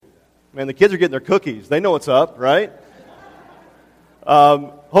Man, the kids are getting their cookies. They know what's up, right?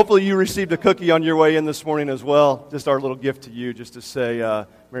 Hopefully you received a cookie on your way in this morning as well. Just our little gift to you, just to say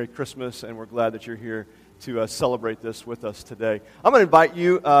Merry Christmas, and we're glad that you're here to celebrate this with us today. I'm going to invite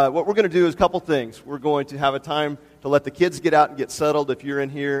you. What we're going to do is a couple things. We're going to have a time to let the kids get out and get settled. If you're in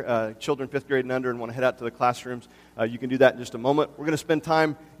here, children 5th grade and under, and want to head out to the classrooms, you can do that in just a moment. We're going to spend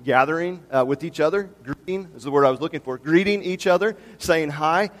time gathering with each other. Greeting is the word I was looking for. Greeting each other, saying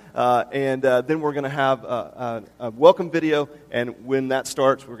hi, and then we're going to have a welcome video, and when that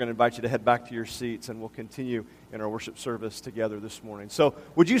starts, we're going to invite you to head back to your seats, and we'll continue in our worship service together this morning. So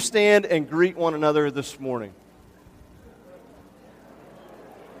would you stand and greet one another this morning?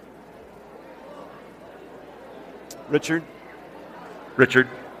 Richard.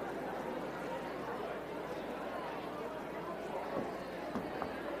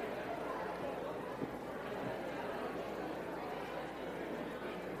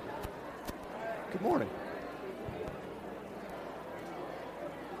 Good morning.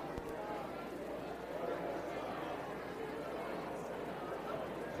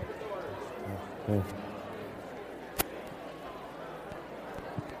 It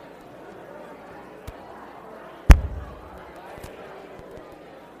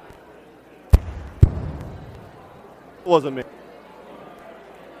wasn't me.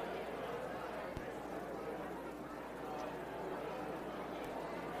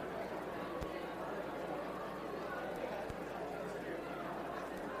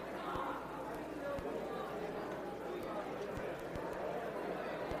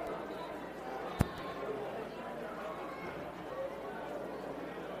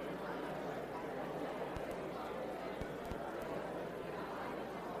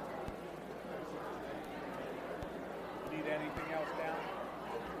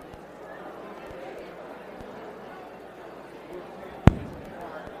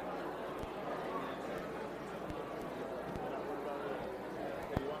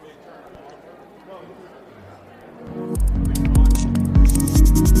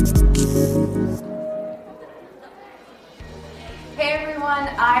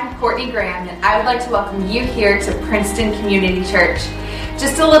 I'm Courtney Graham, and I would like to welcome you here to Princeton Community Church.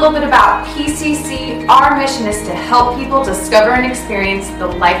 Just a little bit about PCC. Our mission is to help people discover and experience the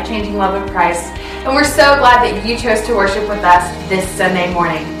life-changing love of Christ, and we're so glad that you chose to worship with us this Sunday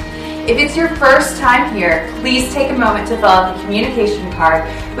morning. If it's your first time here, please take a moment to fill out the communication card,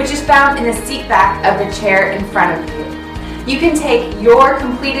 which is found in the seat back of the chair in front of you. You can take your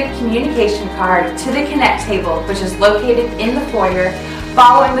completed communication card to the Connect table, which is located in the foyer,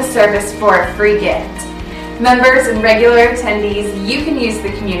 following the service for a free gift. Members and regular attendees, you can use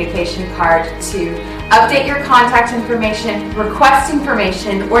the communication card to update your contact information, request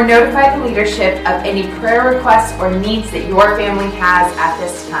information, or notify the leadership of any prayer requests or needs that your family has at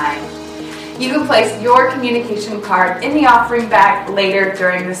this time. You can place your communication card in the offering bag later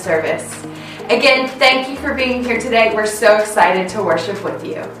during the service. Again, thank you for being here today. We're so excited to worship with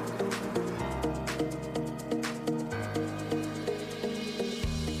you.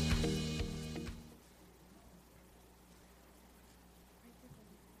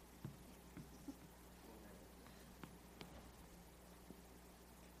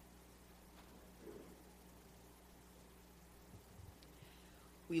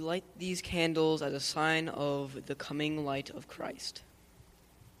 We light these candles as a sign of the coming light of Christ.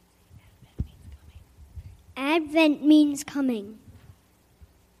 Advent means coming.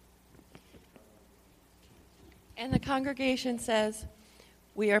 And the congregation says,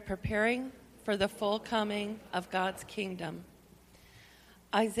 we are preparing for the full coming of God's kingdom.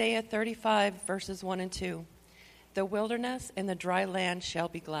 Isaiah 35, verses 1 and 2. The wilderness and the dry land shall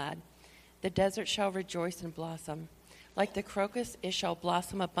be glad. The desert shall rejoice and blossom. Like the crocus, it shall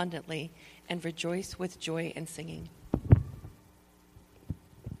blossom abundantly and rejoice with joy and singing.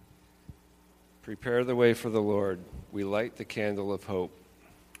 Prepare the way for the Lord. We light the candle of hope.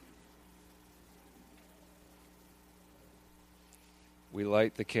 We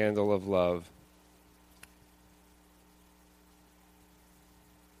light the candle of love.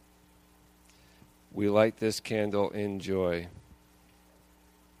 We light this candle in joy.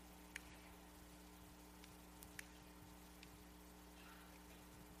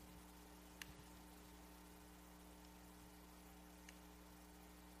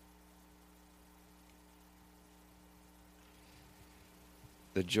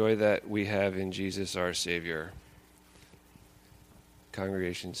 The joy that we have in Jesus our Savior.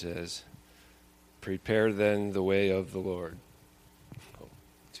 Congregation says, prepare then the way of the Lord. Oh,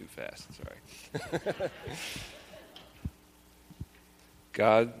 too fast, sorry.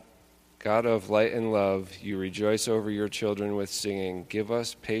 God, God of light and love, you rejoice over your children with singing. Give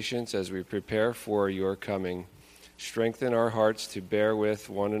us patience as we prepare for your coming. Strengthen our hearts to bear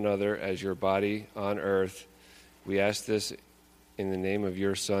with one another as your body on earth. We ask this in the name of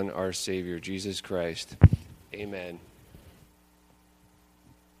your Son, our Savior, Jesus Christ. Amen.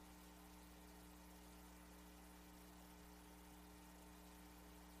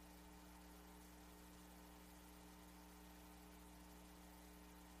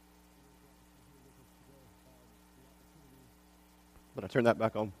 But I turn that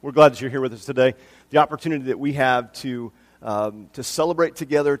back on. We're glad that you're here with us today. The opportunity that we have to celebrate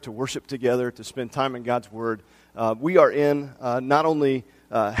together, to worship together, to spend time in God's Word. We are in not only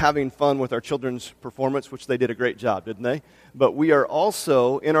having fun with our children's performance, which they did a great job, didn't they? But we are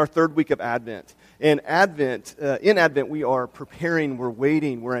also in our third week of Advent. In Advent, we are preparing, we're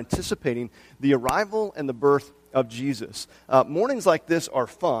waiting, we're anticipating the arrival and the birth of Jesus. Mornings like this are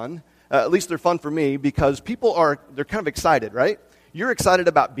fun. At least they're fun for me because they're kind of excited, right? You're excited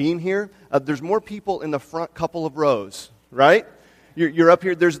about being here. There's more people in the front couple of rows, right? You're up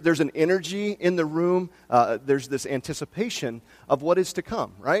here. There's an energy in the room. There's this anticipation of what is to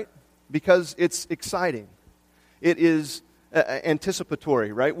come, right? Because it's exciting. It is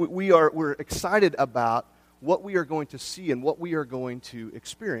anticipatory, right? We're excited about what we are going to see and what we are going to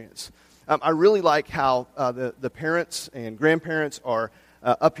experience. I really like how the parents and grandparents are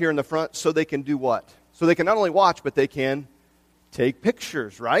up here in the front so they can do what? So they can not only watch, but they can take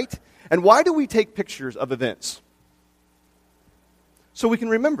pictures, right? And why do we take pictures of events? So we can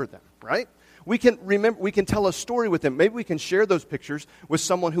remember them, right? We can tell a story with them. Maybe we can share those pictures with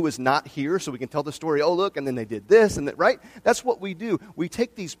someone who is not here so we can tell the story, oh, look, and then they did this, and that, right? That's what we do. We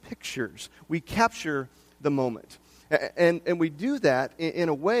take these pictures. We capture the moment. And we do that in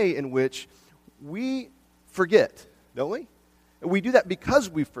a way in which we forget, don't we? We do that because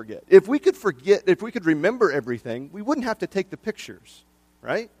we forget. If we could remember everything, we wouldn't have to take the pictures,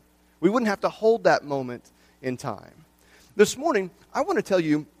 right? We wouldn't have to hold that moment in time. This morning, I want to tell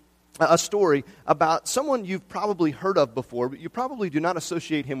you a story about someone you've probably heard of before, but you probably do not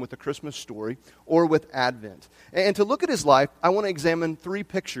associate him with the Christmas story or with Advent. And to look at his life, I want to examine three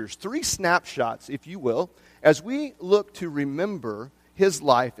pictures, three snapshots, if you will, as we look to remember his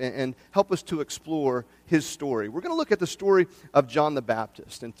life and help us to explore his story. We're going to look at the story of John the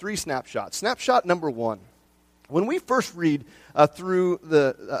Baptist in three snapshots. Snapshot number one. When we first read through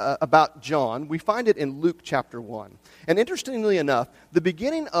about John, we find it in Luke chapter 1. And interestingly enough, the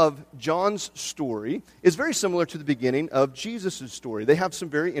beginning of John's story is very similar to the beginning of Jesus' story. They have some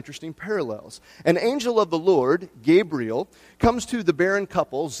very interesting parallels. An angel of the Lord, Gabriel, comes to the barren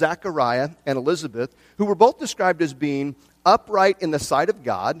couple, Zachariah and Elizabeth, who were both described as being upright in the sight of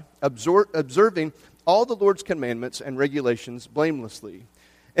God, observing all the Lord's commandments and regulations blamelessly.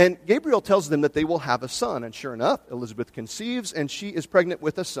 And Gabriel tells them that they will have a son. And sure enough, Elizabeth conceives, and she is pregnant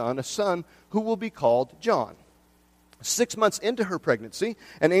with a son who will be called John. 6 months into her pregnancy,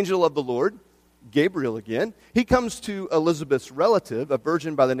 an angel of the Lord, Gabriel again, he comes to Elizabeth's relative, a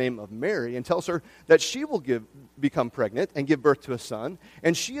virgin by the name of Mary, and tells her that she will become pregnant and give birth to a son,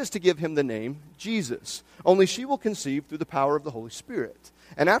 and she is to give him the name Jesus. Only she will conceive through the power of the Holy Spirit.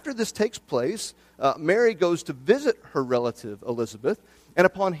 And after this takes place, Mary goes to visit her relative Elizabeth, and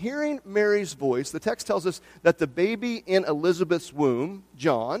upon hearing Mary's voice, the text tells us that the baby in Elizabeth's womb,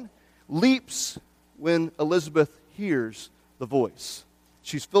 John, leaps when Elizabeth hears the voice.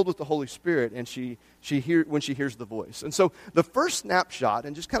 She's filled with the Holy Spirit, and when she hears the voice. And so the first snapshot,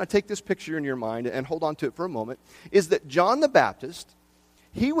 and just kind of take this picture in your mind and hold on to it for a moment, is that John the Baptist,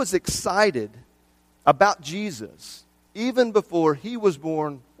 he was excited about Jesus even before he was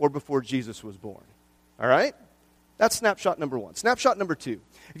born or before Jesus was born. All right? That's snapshot number one. Snapshot number two.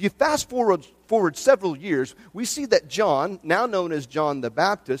 If you fast forward several years, we see that John, now known as John the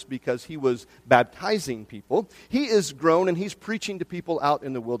Baptist because he was baptizing people, he is grown and he's preaching to people out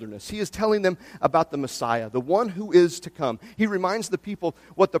in the wilderness. He is telling them about the Messiah, the one who is to come. He reminds the people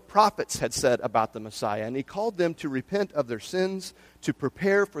what the prophets had said about the Messiah, and he called them to repent of their sins, to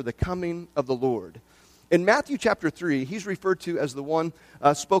prepare for the coming of the Lord. In Matthew chapter 3, he's referred to as the one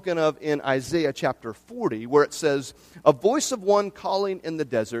spoken of in Isaiah chapter 40, where it says, "A voice of one calling in the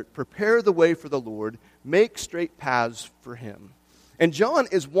desert, prepare the way for the Lord, make straight paths for him." And John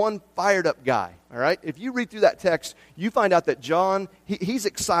is one fired up guy, all right? If you read through that text, you find out that John, he's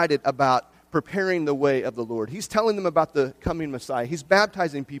excited about preparing the way of the Lord. He's telling them about the coming Messiah. He's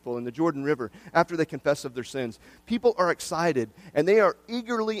baptizing people in the Jordan River after they confess of their sins. People are excited, and they are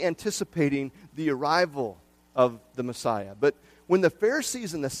eagerly anticipating the arrival of the Messiah. But when the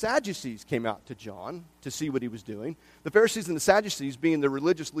Pharisees and the Sadducees came out to John to see what he was doing, the Pharisees and the Sadducees being the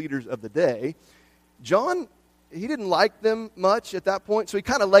religious leaders of the day, John, he didn't like them much at that point, so he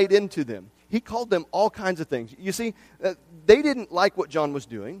kind of laid into them. He called them all kinds of things. You see, they didn't like what John was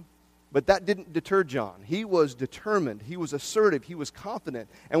doing, but that didn't deter John. He was determined. He was assertive. He was confident.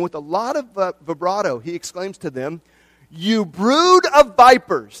 And with a lot of vibrato, he exclaims to them, "You brood of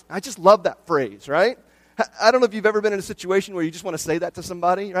vipers." I just love that phrase, right? I don't know if you've ever been in a situation where you just want to say that to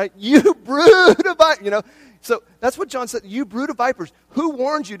somebody, right? "You brood of vipers," So that's what John said. "You brood of vipers, who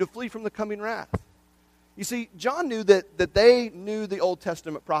warned you to flee from the coming wrath?" You see, John knew that they knew the Old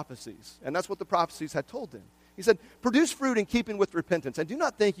Testament prophecies, and that's what the prophecies had told them. He said, "Produce fruit in keeping with repentance, and do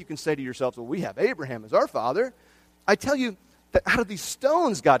not think you can say to yourselves, 'Well, we have Abraham as our father.' I tell you that out of these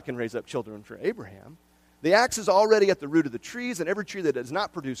stones God can raise up children for Abraham. The axe is already at the root of the trees, and every tree that does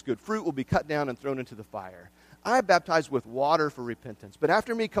not produce good fruit will be cut down and thrown into the fire. I baptize with water for repentance, but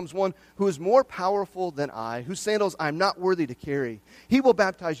after me comes one who is more powerful than I, whose sandals I am not worthy to carry. He will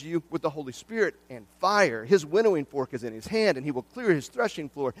baptize you with the Holy Spirit and fire. His winnowing fork is in his hand, and he will clear his threshing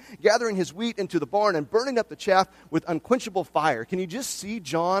floor, gathering his wheat into the barn and burning up the chaff with unquenchable fire." Can you just see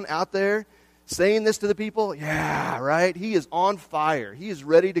John out there saying this to the people? Yeah, right? He is on fire. He is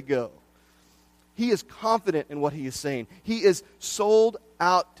ready to go. He is confident in what he is saying. He is sold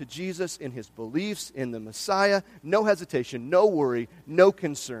out to Jesus in his beliefs in the Messiah. No hesitation, no worry, no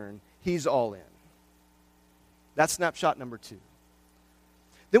concern. He's all in. That's snapshot number 2.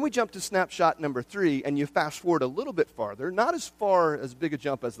 Then we jump to snapshot number 3, and you fast forward a little bit farther, not as far as big a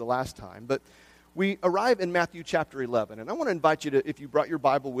jump as the last time, but we arrive in Matthew chapter 11. And I want to invite you to, if you brought your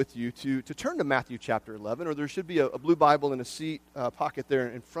Bible with you, to turn to Matthew chapter 11, or there should be a blue Bible in a seat pocket there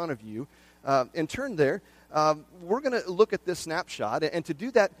in front of you. And turn there. We're going to look at this snapshot. And to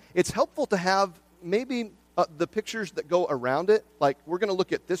do that, it's helpful to have maybe the pictures that go around it. Like, we're going to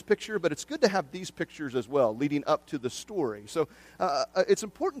look at this picture, but it's good to have these pictures as well, leading up to the story. So it's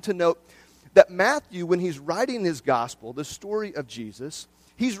important to note that Matthew, when he's writing his gospel, the story of Jesus,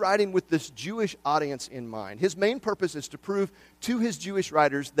 he's writing with this Jewish audience in mind. His main purpose is to prove to his Jewish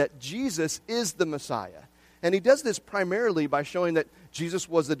writers that Jesus is the Messiah. And he does this primarily by showing that Jesus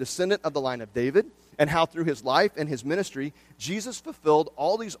was a descendant of the line of David, and how through his life and his ministry, Jesus fulfilled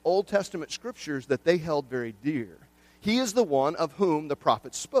all these Old Testament scriptures that they held very dear. He is the one of whom the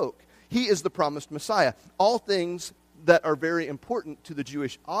prophets spoke. He is the promised Messiah. All things that are very important to the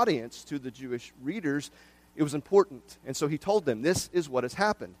Jewish audience, to the Jewish readers, it was important. And so he told them, this is what has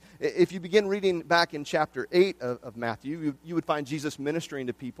happened. If you begin reading back in chapter 8 of Matthew, you would find Jesus ministering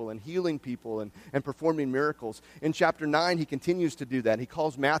to people and healing people and performing miracles. In chapter 9, he continues to do that. He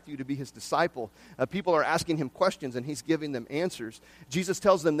calls Matthew to be his disciple. People are asking him questions, and he's giving them answers. Jesus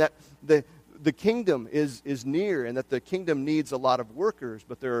tells them that the kingdom is near, and that the kingdom needs a lot of workers,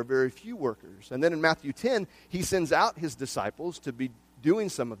 but there are very few workers. And then in Matthew 10, he sends out his disciples to be doing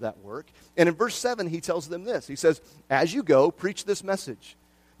some of that work. And in verse 7, he tells them this. He says, "As you go, preach this message.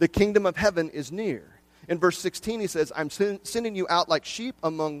 The kingdom of heaven is near." In verse 16, he says, "I'm sending you out like sheep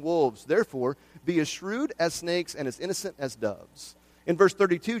among wolves. Therefore, be as shrewd as snakes and as innocent as doves." In verse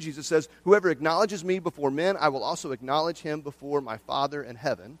 32, Jesus says, "Whoever acknowledges me before men, I will also acknowledge him before my Father in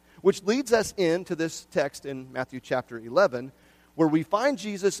heaven," which leads us into this text in Matthew chapter 11, where we find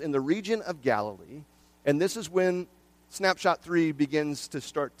Jesus in the region of Galilee. And this is when snapshot 3 begins to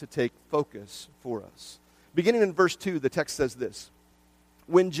start to take focus for us. Beginning in verse 2, the text says this: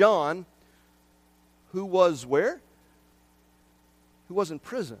 "When John, who was where? Who was in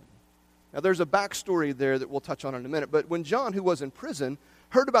prison." Now there's a backstory there that we'll touch on in a minute. But when John, who was in prison,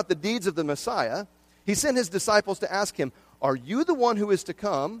 heard about the deeds of the Messiah, he sent his disciples to ask him, "Are you the one who is to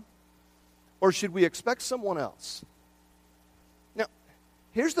come, or should we expect someone else?" Now,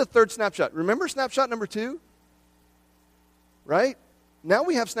 here's the third snapshot. Remember snapshot number 2? Right? Now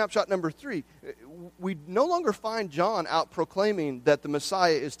we have snapshot number 3. We no longer find John out proclaiming that the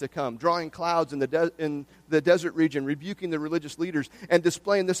Messiah is to come, drawing clouds in the desert region, rebuking the religious leaders, and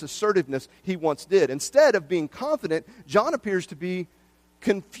displaying this assertiveness he once did. Instead of being confident, John appears to be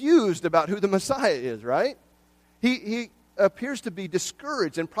confused about who the Messiah is, right? He appears to be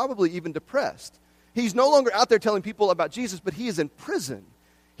discouraged and probably even depressed. He's no longer out there telling people about Jesus, but he is in prison.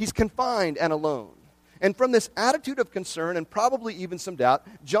 He's confined and alone. And from this attitude of concern and probably even some doubt,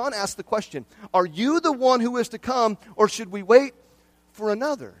 John asks the question, "Are you the one who is to come, or should we wait for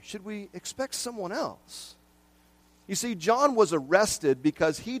another? Should we expect someone else?" You see, John was arrested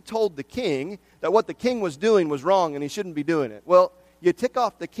because he told the king that what the king was doing was wrong and he shouldn't be doing it. Well, you tick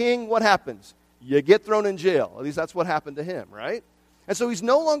off the king, what happens? You get thrown in jail. At least that's what happened to him, right? And so he's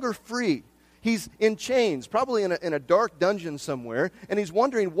no longer free. He's in chains, probably in a dark dungeon somewhere, and he's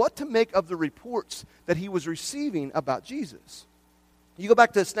wondering what to make of the reports that he was receiving about Jesus. You go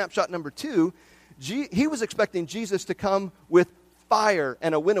back to snapshot number 2, he was expecting Jesus to come with fire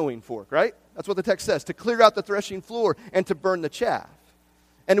and a winnowing fork, right? That's what the text says, to clear out the threshing floor and to burn the chaff.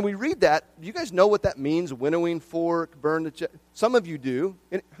 And we read that. Do you guys know what that means? Winnowing fork, burn the chaff. Some of you do.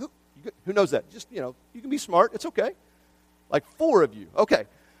 And who knows that? Just, you can be smart. It's okay. Like 4 of you. Okay.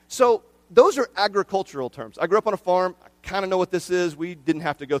 So those are agricultural terms. I grew up on a farm. I kind of know what this is. We didn't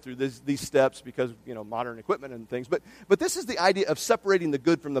have to go through these steps because, modern equipment and things. But this is the idea of separating the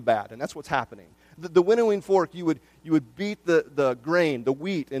good from the bad, and that's what's happening. The winnowing fork, you would beat the grain, the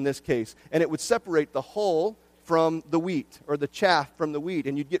wheat in this case, and it would separate the hull from the wheat, or the chaff from the wheat,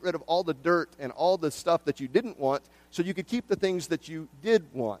 and you'd get rid of all the dirt and all the stuff that you didn't want, so you could keep the things that you did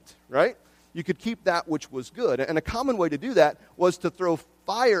want, right? You could keep that which was good. And a common way to do that was to throw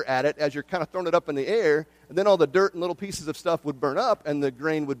fire at it as you're kind of throwing it up in the air, and then all the dirt and little pieces of stuff would burn up, and the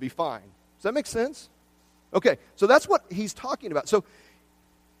grain would be fine. Does that make sense? Okay, so that's what he's talking about. So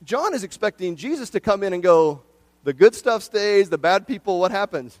John is expecting Jesus to come in and go, the good stuff stays, the bad people, what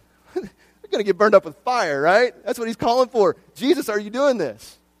happens? They're going to get burned up with fire, right? That's what he's calling for. Jesus, are you doing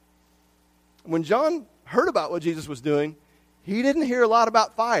this? When John heard about what Jesus was doing, he didn't hear a lot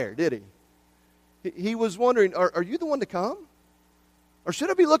about fire, did he? He was wondering, are you the one to come? Or should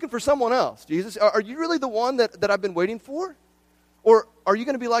I be looking for someone else, Jesus? Are you really the one that I've been waiting for? Or are you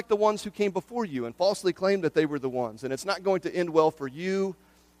going to be like the ones who came before you and falsely claimed that they were the ones, and it's not going to end well for you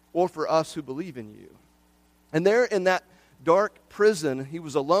or for us who believe in you? And there in that dark prison, he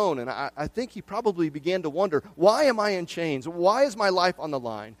was alone, and I think he probably began to wonder, why am I in chains? Why is my life on the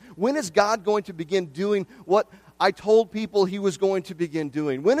line? When is God going to begin doing what I told people he was going to begin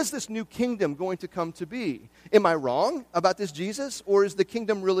doing? When is this new kingdom going to come to be? Am I wrong about this Jesus, or is the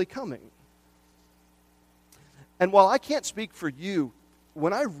kingdom really coming? And while I can't speak for you,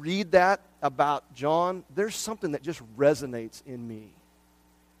 when I read that about John, there's something that just resonates in me.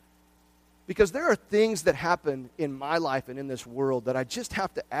 Because there are things that happen in my life and in this world that I just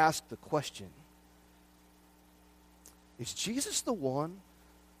have to ask the question, is Jesus the one?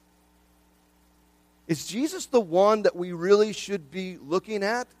 Is Jesus the one that we really should be looking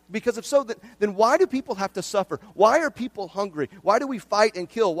at? Because if so, then why do people have to suffer? Why are people hungry? Why do we fight and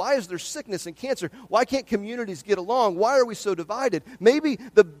kill? Why is there sickness and cancer? Why can't communities get along? Why are we so divided? Maybe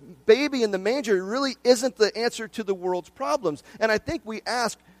the baby in the manger really isn't the answer to the world's problems. And I think we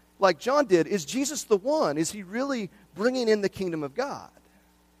ask, like John did, is Jesus the one? Is he really bringing in the kingdom of God?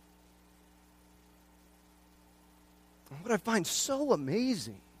 And what I find so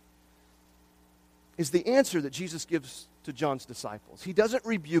amazing is the answer that Jesus gives to John's disciples. He doesn't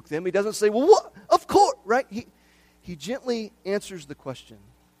rebuke them. He doesn't say, well, what? Of course, right? He gently answers the question.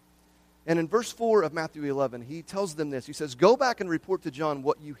 And in verse 4 of Matthew 11, he tells them this. He says, go back and report to John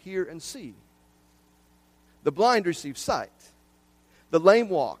what you hear and see. The blind receive sight. The lame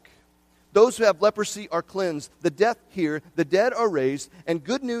walk. Those who have leprosy are cleansed. The deaf hear. The dead are raised. And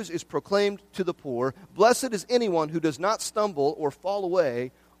good news is proclaimed to the poor. Blessed is anyone who does not stumble or fall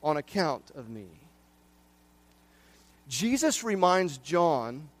away on account of me. Jesus reminds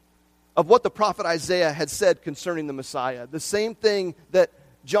John of what the prophet Isaiah had said concerning the Messiah. The same thing that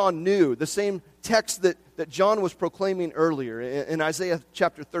John knew. The same text that John was proclaiming earlier in Isaiah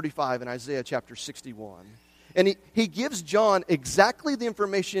chapter 35 and Isaiah chapter 61. And he gives John exactly the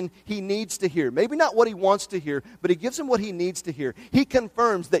information he needs to hear. Maybe not what he wants to hear, but he gives him what he needs to hear. He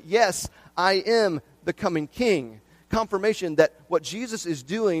confirms that, yes, I am the coming king. Confirmation that what Jesus is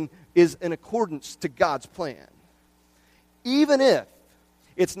doing is in accordance to God's plan. Even if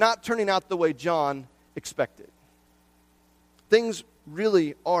it's not turning out the way John expected. Things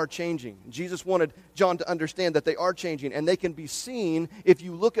really are changing. Jesus wanted John to understand that they are changing, and they can be seen if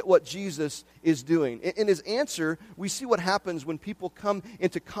you look at what Jesus is doing. In his answer, we see what happens when people come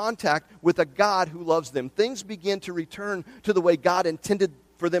into contact with a God who loves them. Things begin to return to the way God intended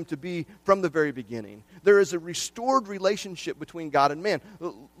for them to be from the very beginning. There is a restored relationship between God and man.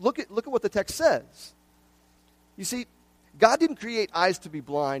 Look at what the text says. You see, God didn't create eyes to be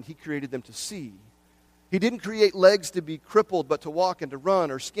blind. He created them to see. He didn't create legs to be crippled but to walk and to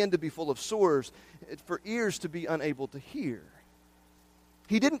run, or skin to be full of sores, for ears to be unable to hear.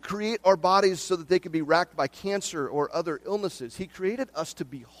 He didn't create our bodies so that they could be racked by cancer or other illnesses. He created us to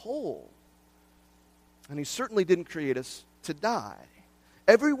be whole. And he certainly didn't create us to die.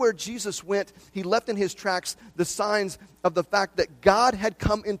 Everywhere Jesus went, he left in his tracks the signs of the fact that God had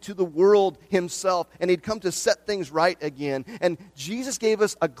come into the world himself, and he'd come to set things right again. And Jesus gave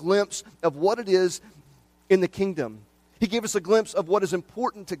us a glimpse of what it is in the kingdom. He gave us a glimpse of what is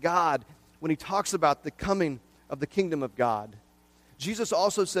important to God when he talks about the coming of the kingdom of God. Jesus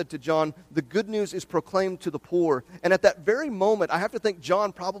also said to John, the good news is proclaimed to the poor. And at that very moment, I have to think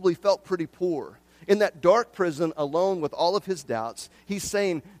John probably felt pretty poor. In that dark prison, alone with all of his doubts, he's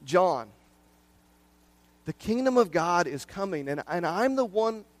saying, John, the kingdom of God is coming, and I'm the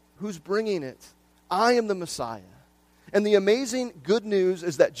one who's bringing it. I am the Messiah. And the amazing good news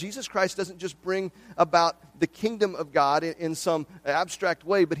is that Jesus Christ doesn't just bring about the kingdom of God in some abstract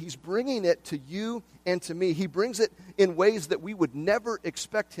way, but he's bringing it to you and to me. He brings it in ways that we would never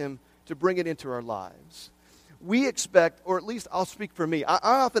expect him to bring it into our lives. We expect, or at least I'll speak for me, I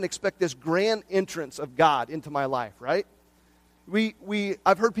often expect this grand entrance of God into my life, right?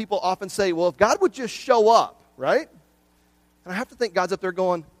 I've heard people often say, well, if God would just show up, right? And I have to think God's up there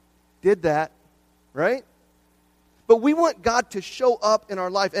going, did that, right? But we want God to show up in our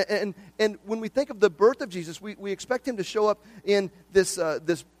life. And when we think of the birth of Jesus, we expect him to show up in this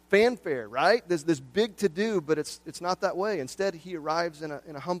fanfare, right? This big to-do, but it's not that way. Instead, he arrives in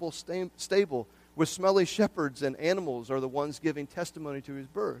a humble stable with smelly shepherds, and animals are the ones giving testimony to his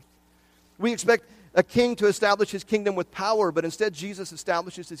birth. We expect a king to establish his kingdom with power, but instead Jesus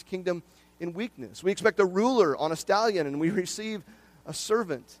establishes his kingdom in weakness. We expect a ruler on a stallion, and we receive a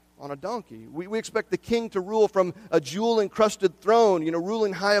servant on a donkey. We expect the king to rule from a jewel-encrusted throne,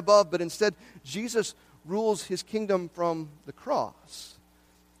 ruling high above, but instead Jesus rules his kingdom from the cross.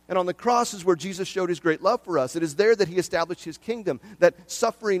 And on the cross is where Jesus showed his great love for us. It is there that he established his kingdom, that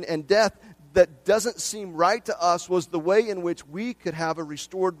suffering and death that doesn't seem right to us was the way in which we could have a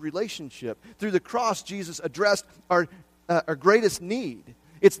restored relationship. Through the cross, Jesus addressed our greatest need.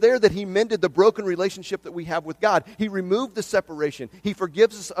 It's there that he mended the broken relationship that we have with God. He removed the separation. He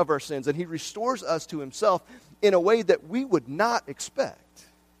forgives us of our sins, and he restores us to himself in a way that we would not expect.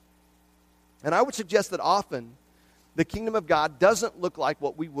 And I would suggest that often the kingdom of God doesn't look like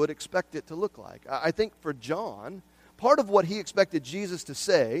what we would expect it to look like. I think for John, part of what he expected Jesus to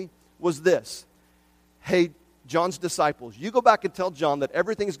say was this: hey, John's disciples, you go back and tell John that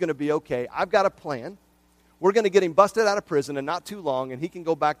everything's going to be okay. I've got a plan. We're going to get him busted out of prison in not too long, and he can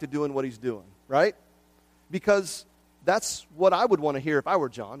go back to doing what he's doing, right? Because that's what I would want to hear if I were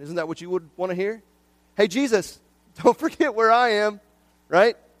John. Isn't that what you would want to hear? Hey, Jesus, don't forget where I am,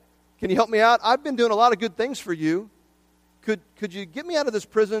 right? Can you help me out? I've been doing a lot of good things for you. Could you get me out of this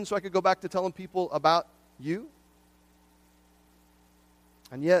prison so I could go back to telling people about you?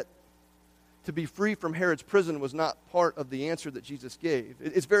 And yet, to be free from Herod's prison was not part of the answer that Jesus gave.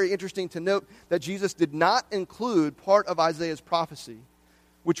 It's very interesting to note that Jesus did not include part of Isaiah's prophecy,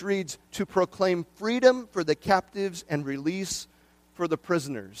 which reads, to proclaim freedom for the captives and release for the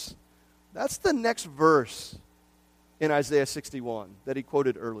prisoners. That's the next verse in Isaiah 61 that he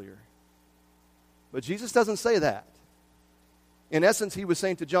quoted earlier. But Jesus doesn't say that. In essence, he was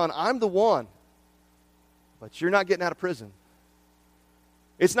saying to John, I'm the one, but you're not getting out of prison.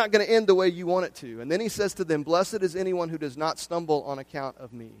 It's not going to end the way you want it to. And then he says to them, blessed is anyone who does not stumble on account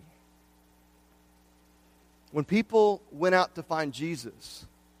of me. When people went out to find Jesus,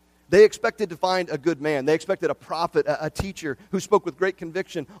 they expected to find a good man. They expected a prophet, a teacher who spoke with great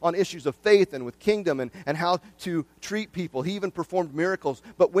conviction on issues of faith and with kingdom and how to treat people. He even performed miracles.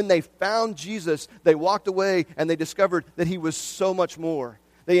 But when they found Jesus, they walked away and they discovered that he was so much more.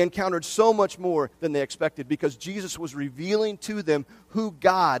 They encountered so much more than they expected because Jesus was revealing to them who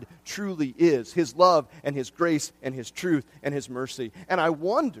God truly is, his love and his grace and his truth and his mercy. And I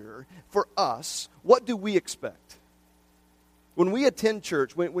wonder, for us, what do we expect? When we attend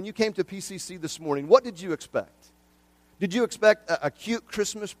church, when you came to PCC this morning, what did you expect? Did you expect a cute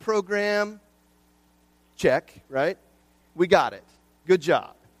Christmas program? Check, right? We got it. Good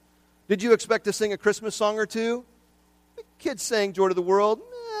job. Did you expect to sing a Christmas song or two? The kids sang Joy to the World.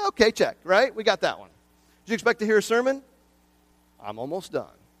 Okay, check, right? We got that one. Did you expect to hear a sermon? I'm almost done.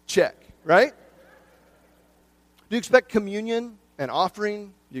 Check, right? Do you expect communion and offering?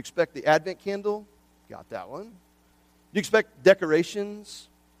 Do you expect the Advent candle? Got that one. Do you expect decorations?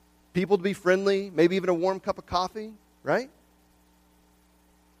 People to be friendly? Maybe even a warm cup of coffee, right?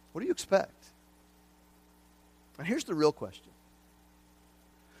 What do you expect? And here's the real question.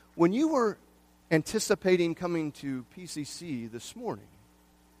 When you were anticipating coming to PCC this morning,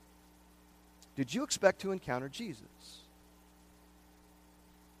 did you expect to encounter Jesus?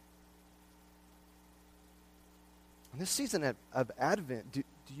 In this season of Advent, do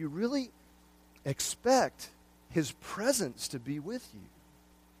you really expect his presence to be with you?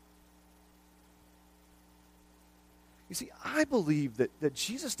 You see, I believe that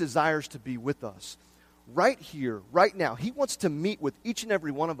Jesus desires to be with us right here, right now. He wants to meet with each and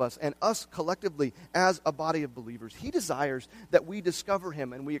every one of us and us collectively as a body of believers. He desires that we discover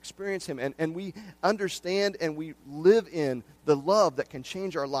him and we experience him and we understand and we live in the love that can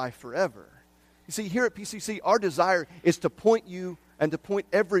change our life forever. You see, here at PCC, our desire is to point you and to point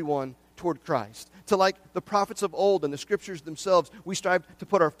everyone toward Christ. To like the prophets of old and the scriptures themselves, we strive to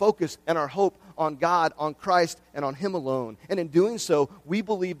put our focus and our hope on God, on Christ, and on him alone. And in doing so, we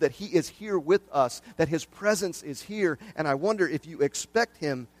believe that he is here with us, that his presence is here. And I wonder if you expect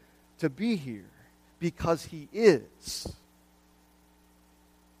him to be here, because he is.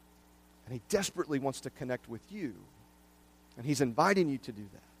 And he desperately wants to connect with you. And he's inviting you to do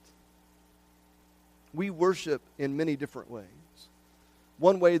that. We worship in many different ways.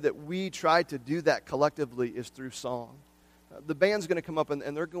 One way that we try to do that collectively is through song. The band's going to come up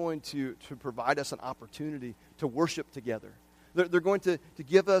and they're going to provide us an opportunity to worship together. They're going to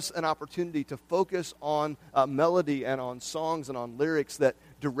give us an opportunity to focus on melody and on songs and on lyrics that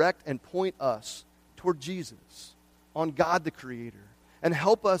direct and point us toward Jesus, on God the Creator, and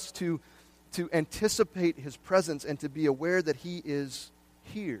help us to anticipate his presence and to be aware that he is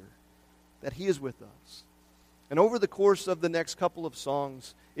here, that he is with us. And over the course of the next couple of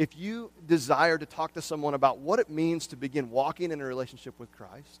songs, if you desire to talk to someone about what it means to begin walking in a relationship with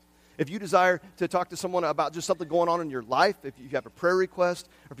Christ, if you desire to talk to someone about just something going on in your life, if you have a prayer request,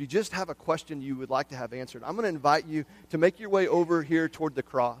 or if you just have a question you would like to have answered, I'm going to invite you to make your way over here toward the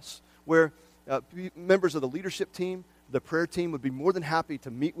cross, where members of the leadership team, the prayer team would be more than happy to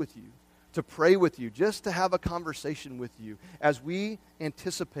meet with you, to pray with you, just to have a conversation with you as we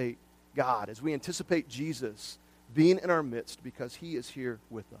anticipate God, as we anticipate Jesus being in our midst, because he is here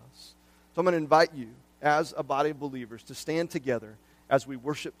with us. So I'm going to invite you as a body of believers to stand together as we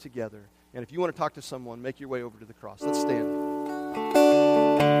worship together. And if you want to talk to someone, make your way over to the cross. Let's stand.